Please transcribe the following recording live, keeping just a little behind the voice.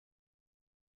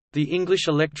The English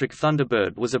Electric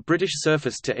Thunderbird was a British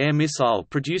surface-to-air missile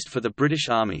produced for the British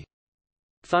Army.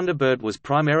 Thunderbird was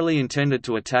primarily intended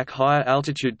to attack higher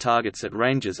altitude targets at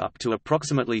ranges up to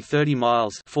approximately 30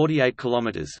 miles (48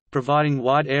 kilometers), providing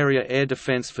wide-area air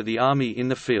defense for the Army in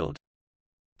the field.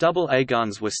 Double-A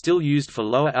guns were still used for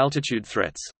lower altitude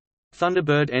threats.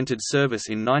 Thunderbird entered service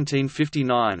in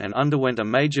 1959 and underwent a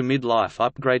major mid-life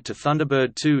upgrade to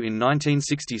Thunderbird II in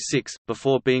 1966,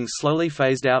 before being slowly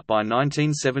phased out by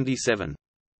 1977.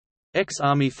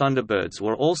 Ex-Army Thunderbirds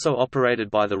were also operated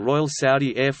by the Royal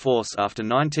Saudi Air Force after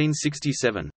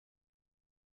 1967.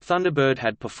 Thunderbird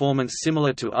had performance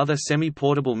similar to other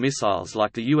semi-portable missiles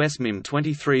like the US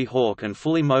MIM-23 Hawk and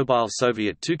fully mobile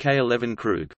Soviet 2K-11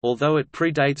 Krug, although it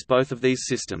predates both of these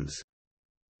systems.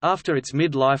 After its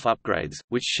mid-life upgrades,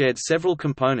 which shared several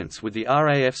components with the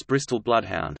RAF's Bristol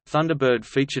Bloodhound, Thunderbird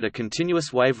featured a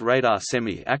continuous wave radar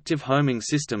semi-active homing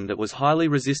system that was highly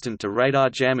resistant to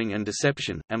radar jamming and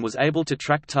deception, and was able to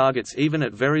track targets even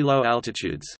at very low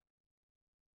altitudes.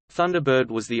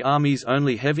 Thunderbird was the Army's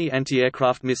only heavy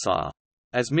anti-aircraft missile.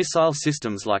 As missile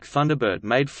systems like Thunderbird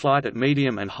made flight at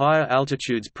medium and higher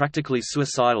altitudes practically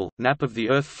suicidal, nap of the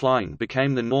Earth flying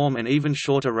became the norm, and even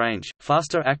shorter range,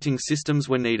 faster-acting systems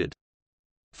were needed.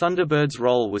 Thunderbird's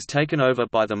role was taken over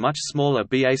by the much smaller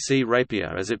BAC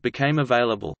Rapier as it became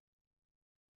available.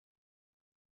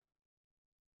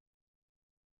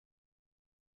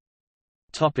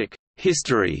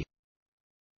 History.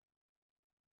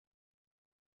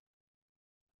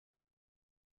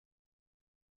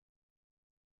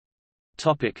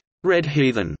 Red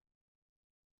Heathen.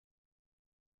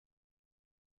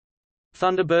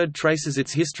 Thunderbird traces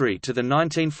its history to the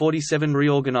 1947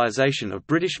 reorganisation of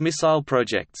British missile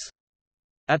projects.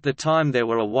 At the time there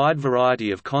were a wide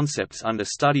variety of concepts under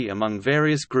study among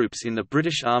various groups in the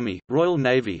British Army, Royal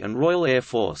Navy and Royal Air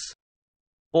Force.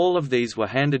 All of these were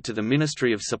handed to the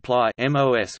Ministry of Supply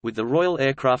 (MOS) with the Royal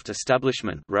Aircraft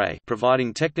Establishment (RAE)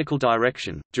 providing technical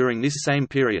direction. During this same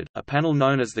period, a panel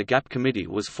known as the GAP Committee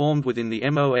was formed within the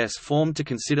MOS formed to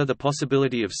consider the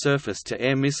possibility of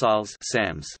surface-to-air missiles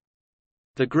 (SAMs).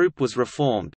 The group was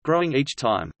reformed, growing each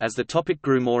time, as the topic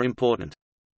grew more important.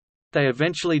 They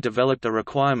eventually developed a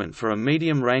requirement for a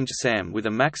medium-range SAM with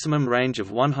a maximum range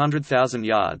of 100,000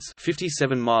 yards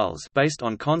 (57 miles) based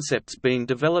on concepts being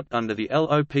developed under the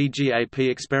LOPGAP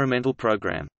experimental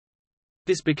program.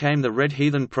 This became the Red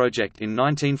Heathen project in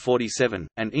 1947,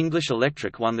 and English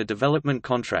Electric won the development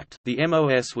contract. The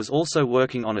MOS was also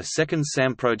working on a second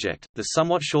SAM project, the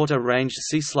somewhat shorter-range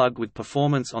Sea Slug with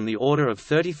performance on the order of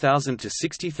 30,000 to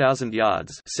 60,000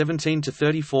 yards (17 to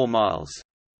 34 miles).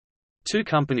 Two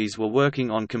companies were working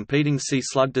on competing Sea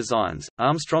Slug designs.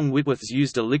 Armstrong Whitworth's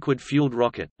used a liquid-fueled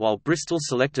rocket, while Bristol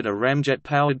selected a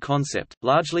ramjet-powered concept,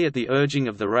 largely at the urging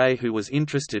of the RAE, who was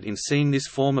interested in seeing this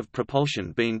form of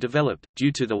propulsion being developed.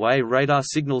 Due to the way radar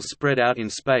signals spread out in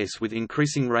space with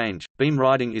increasing range, beam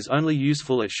riding is only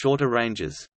useful at shorter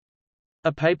ranges.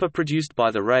 A paper produced by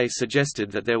the RAE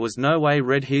suggested that there was no way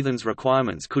Red Heathen's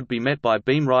requirements could be met by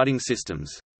beam riding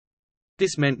systems.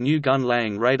 This meant new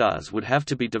gun-laying radars would have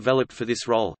to be developed for this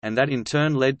role, and that in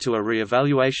turn led to a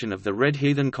re-evaluation of the Red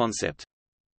Heathen concept.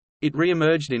 It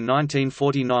re-emerged in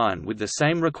 1949 with the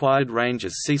same required range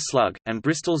as Sea Slug, and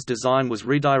Bristol's design was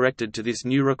redirected to this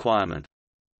new requirement.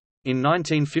 In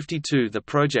 1952 the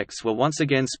projects were once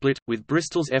again split, with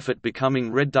Bristol's effort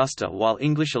becoming Red Duster while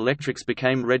English Electric's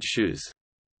became Red Shoes.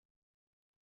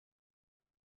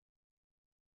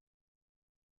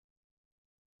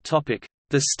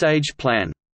 The stage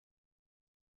plan.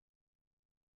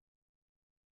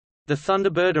 The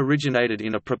Thunderbird originated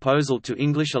in a proposal to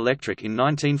English Electric in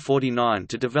 1949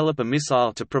 to develop a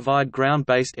missile to provide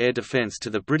ground-based air defence to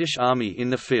the British Army in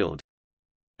the field.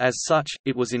 As such,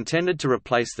 it was intended to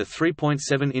replace the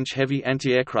 3.7-inch heavy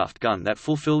anti-aircraft gun that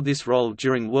fulfilled this role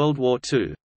during World War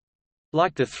II.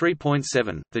 Like the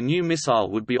 3.7, the new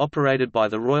missile would be operated by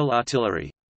the Royal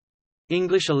Artillery.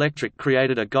 English Electric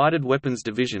created a guided weapons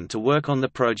division to work on the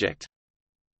project.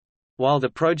 While the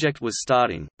project was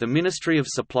starting, the Ministry of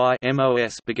Supply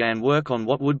 (MOS) began work on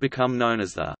what would become known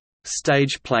as the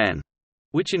stage plan,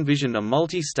 which envisioned a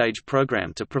multi-stage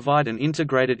program to provide an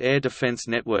integrated air defense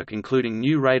network including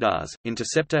new radars,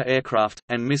 interceptor aircraft,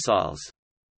 and missiles.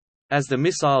 As the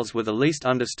missiles were the least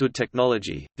understood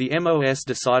technology, the MOS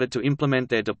decided to implement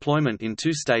their deployment in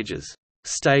two stages.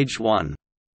 Stage 1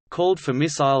 called for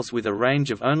missiles with a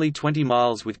range of only 20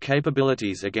 miles with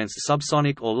capabilities against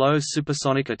subsonic or low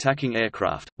supersonic attacking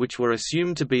aircraft, which were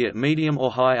assumed to be at medium or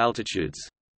high altitudes.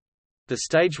 The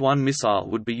Stage 1 missile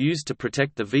would be used to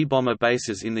protect the V-bomber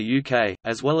bases in the UK,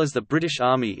 as well as the British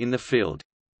Army in the field.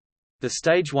 The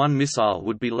Stage 1 missile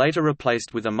would be later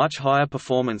replaced with a much higher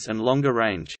performance and longer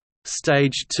range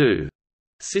Stage 2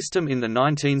 system in the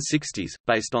 1960s,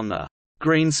 based on the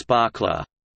Green Sparkler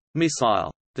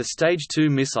missile. The Stage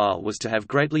 2 missile was to have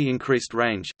greatly increased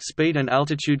range, speed and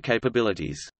altitude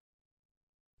capabilities.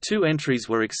 2 entries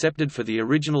were accepted for the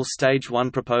original Stage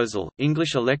 1 proposal,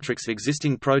 English Electric's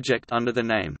existing project under the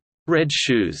name Red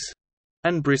Shoes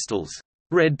and Bristol's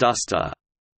Red Duster.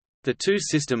 The 2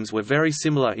 systems were very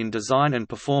similar in design and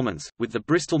performance, with the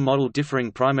Bristol model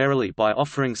differing primarily by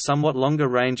offering somewhat longer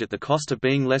range at the cost of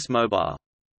being less mobile.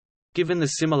 Given the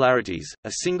similarities,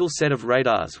 a single set of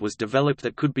radars was developed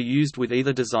that could be used with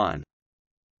either design.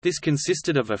 This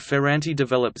consisted of a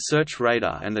Ferranti-developed search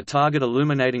radar, and the target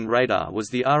illuminating radar was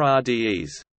the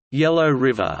RRDE's Yellow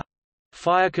River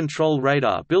fire control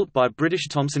radar built by British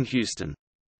Thomson Houston.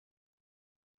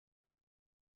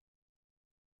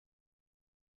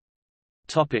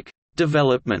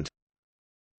 Development.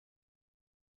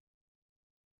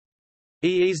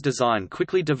 EE's design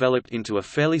quickly developed into a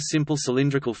fairly simple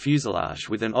cylindrical fuselage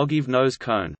with an ogive nose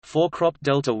cone, 4 cropped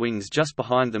delta wings just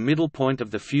behind the middle point of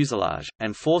the fuselage,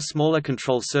 and 4 smaller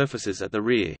control surfaces at the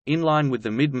rear, in line with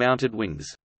the mid-mounted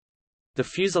wings. The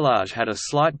fuselage had a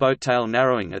slight boat tail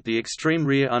narrowing at the extreme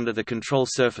rear under the control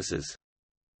surfaces.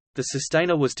 The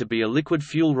sustainer was to be a liquid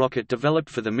fuel rocket developed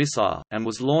for the missile, and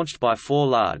was launched by 4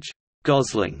 large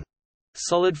Gosling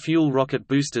solid fuel rocket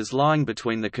boosters lying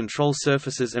between the control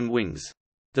surfaces and wings.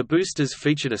 The boosters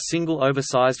featured a single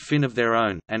oversized fin of their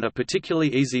own, and are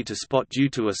particularly easy to spot due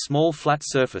to a small flat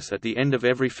surface at the end of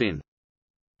every fin.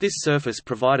 This surface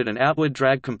provided an outward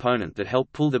drag component that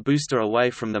helped pull the booster away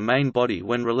from the main body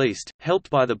when released, helped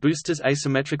by the booster's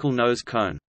asymmetrical nose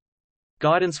cone.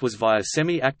 Guidance was via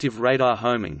semi-active radar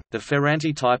homing, the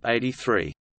Ferranti Type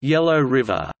 83 Yellow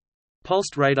River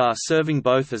pulsed radar serving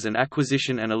both as an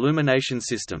acquisition and illumination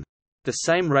system. The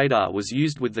same radar was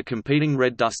used with the competing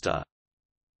Red Duster.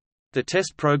 The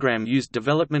test program used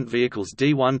development vehicles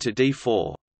D1 to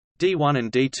D4. D1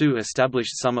 and D2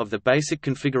 established some of the basic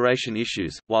configuration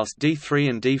issues, whilst D3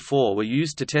 and D4 were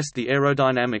used to test the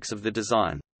aerodynamics of the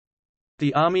design.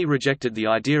 The Army rejected the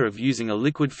idea of using a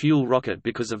liquid fuel rocket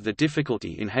because of the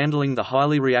difficulty in handling the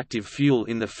highly reactive fuel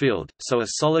in the field, so a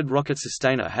solid rocket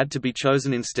sustainer had to be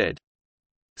chosen instead.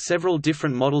 Several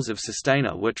different models of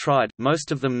sustainer were tried,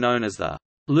 most of them known as the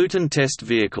Luton Test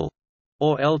Vehicle,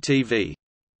 or LTV.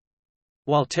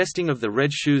 While testing of the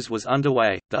Red Shoes was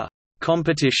underway, the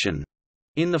competition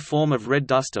in the form of Red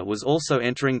Duster was also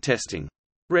entering testing.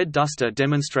 Red Duster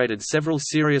demonstrated several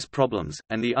serious problems,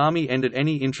 and the Army ended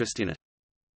any interest in it.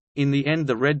 In the end,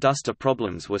 the Red Duster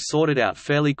problems were sorted out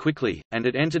fairly quickly, and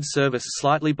it entered service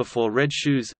slightly before Red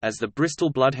Shoes, as the Bristol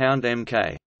Bloodhound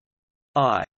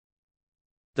Mk.I.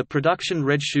 The production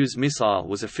Red Shoes missile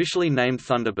was officially named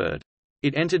Thunderbird.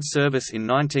 It entered service in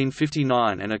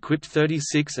 1959 and equipped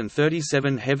 36 and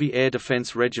 37 Heavy Air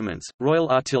Defence Regiments, Royal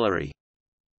Artillery.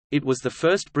 It was the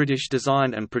first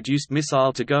British-designed and produced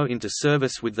missile to go into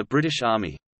service with the British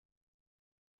Army.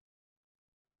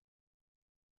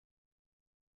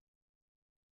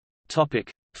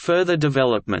 Further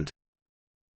development.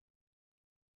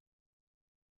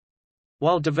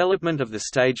 While development of the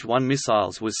Stage 1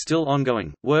 missiles was still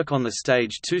ongoing, work on the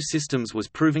Stage 2 systems was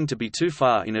proving to be too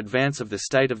far in advance of the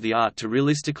state-of-the-art to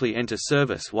realistically enter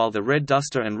service while the Red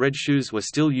Duster and Red Shoes were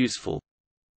still useful.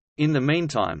 In the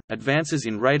meantime, advances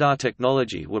in radar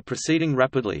technology were proceeding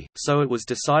rapidly, so it was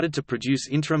decided to produce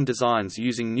interim designs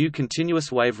using new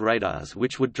continuous wave radars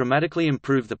which would dramatically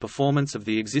improve the performance of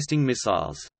the existing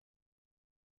missiles.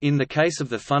 In the case of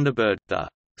the Thunderbird, the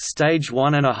Stage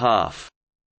 1.5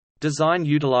 design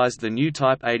utilized the new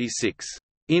Type 86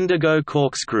 Indigo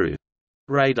corkscrew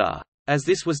radar. As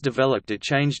this was developed, it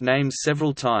changed names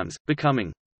several times,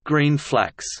 becoming Green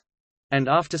Flax, and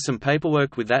after some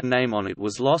paperwork with that name on it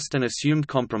was lost and assumed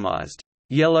compromised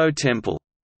Yellow Temple.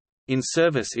 In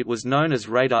service it was known as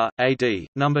Radar AD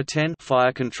number 10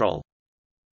 Fire Control.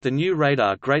 The new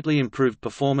radar greatly improved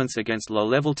performance against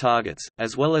low-level targets,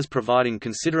 as well as providing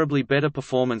considerably better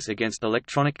performance against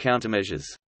electronic countermeasures.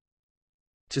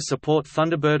 To support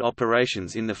Thunderbird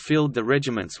operations in the field, the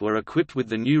regiments were equipped with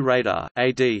the new radar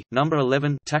AD number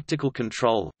 11 Tactical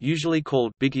Control, usually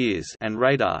called Big Ears, and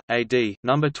radar AD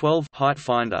number 12 Height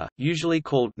Finder, usually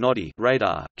called Noddy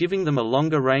radar, giving them a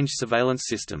longer range surveillance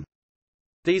system.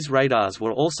 These radars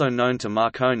were also known to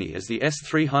Marconi as the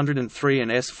S-303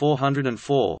 and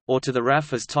S-404, or to the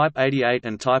RAF as Type 88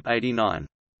 and Type 89.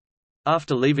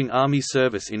 After leaving Army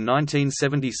service in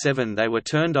 1977, they were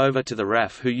turned over to the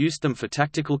RAF, who used them for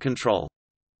tactical control.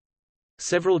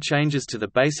 Several changes to the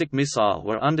basic missile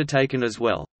were undertaken as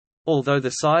well. Although the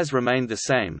size remained the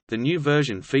same, the new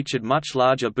version featured much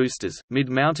larger boosters,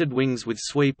 mid-mounted wings with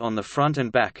sweep on the front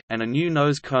and back, and a new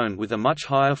nose cone with a much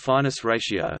higher fineness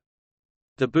ratio.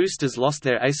 The boosters lost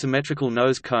their asymmetrical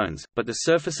nose cones, but the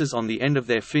surfaces on the end of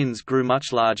their fins grew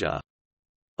much larger.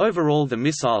 Overall, the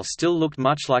missile still looked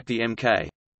much like the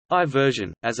Mk.I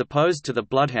version, as opposed to the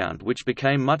Bloodhound, which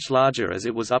became much larger as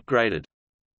it was upgraded.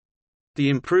 The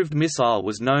improved missile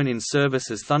was known in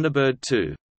service as Thunderbird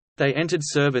II. They entered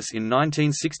service in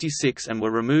 1966 and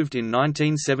were removed in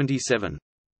 1977.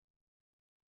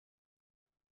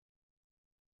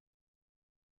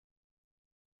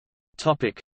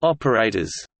 Topic: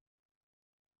 Operators.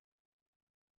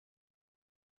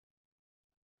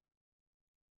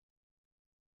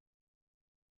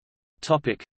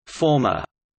 Topic: Former.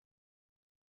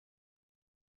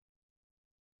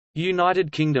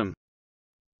 United Kingdom,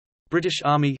 British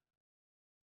Army,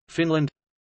 Finland.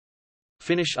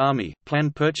 Finnish Army.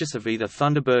 Planned purchase of either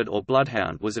Thunderbird or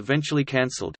Bloodhound was eventually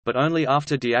cancelled, but only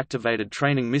after deactivated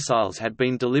training missiles had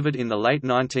been delivered in the late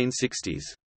 1960s.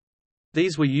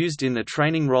 These were used in the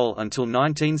training role until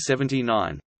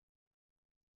 1979.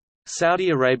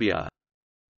 Saudi Arabia.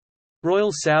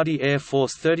 Royal Saudi Air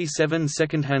Force 37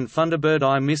 second-hand Thunderbird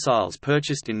I missiles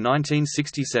purchased in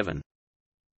 1967.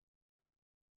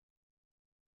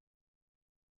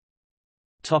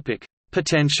 Topic: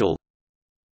 Potential.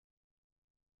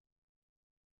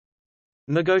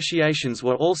 Negotiations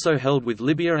were also held with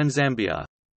Libya and Zambia.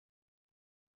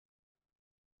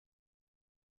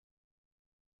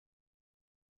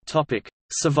 Topic: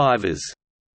 Survivors.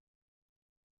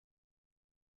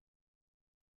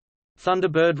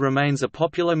 Thunderbird remains a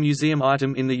popular museum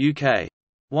item in the UK.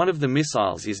 One of the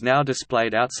missiles is now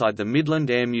displayed outside the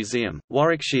Midland Air Museum,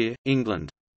 Warwickshire, England.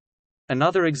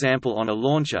 Another example on a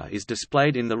launcher is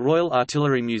displayed in the Royal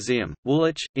Artillery Museum,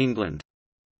 Woolwich, England.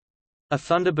 A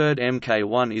Thunderbird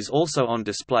Mk1 is also on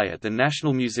display at the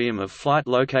National Museum of Flight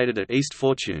located at East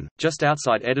Fortune, just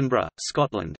outside Edinburgh,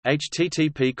 Scotland.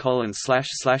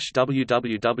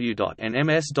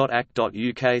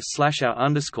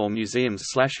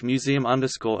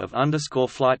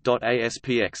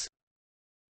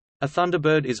 A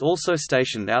Thunderbird is also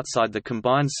stationed outside the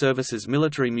Combined Services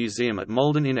Military Museum at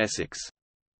Malden in Essex.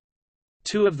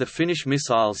 Two of the Finnish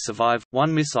missiles survive.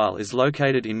 One missile is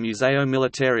located in Museo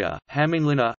Militaria,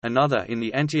 Hämeenlinna, another in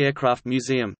the Anti-Aircraft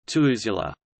Museum,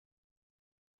 Tuusula.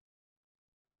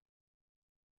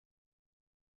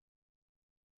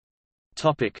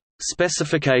 Topic: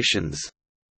 Specifications.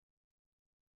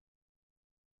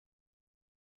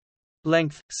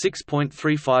 Length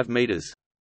 6.35 meters.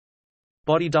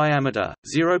 Body diameter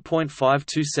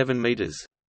 0.527 meters.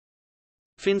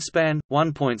 Fin span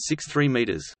 1.63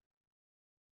 meters.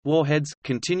 Warheads,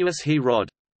 continuous He rod.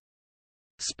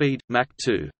 Speed, Mach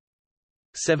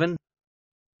 2.7.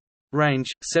 Range,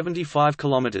 75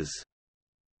 km.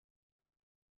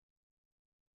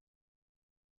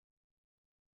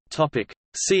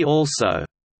 See also: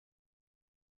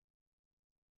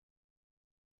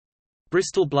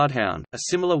 Bristol Bloodhound, a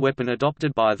similar weapon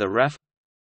adopted by the RAF.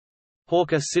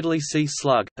 Hawker Siddeley Sea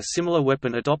Slug, a similar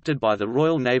weapon adopted by the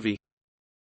Royal Navy.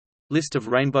 List of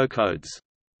rainbow codes.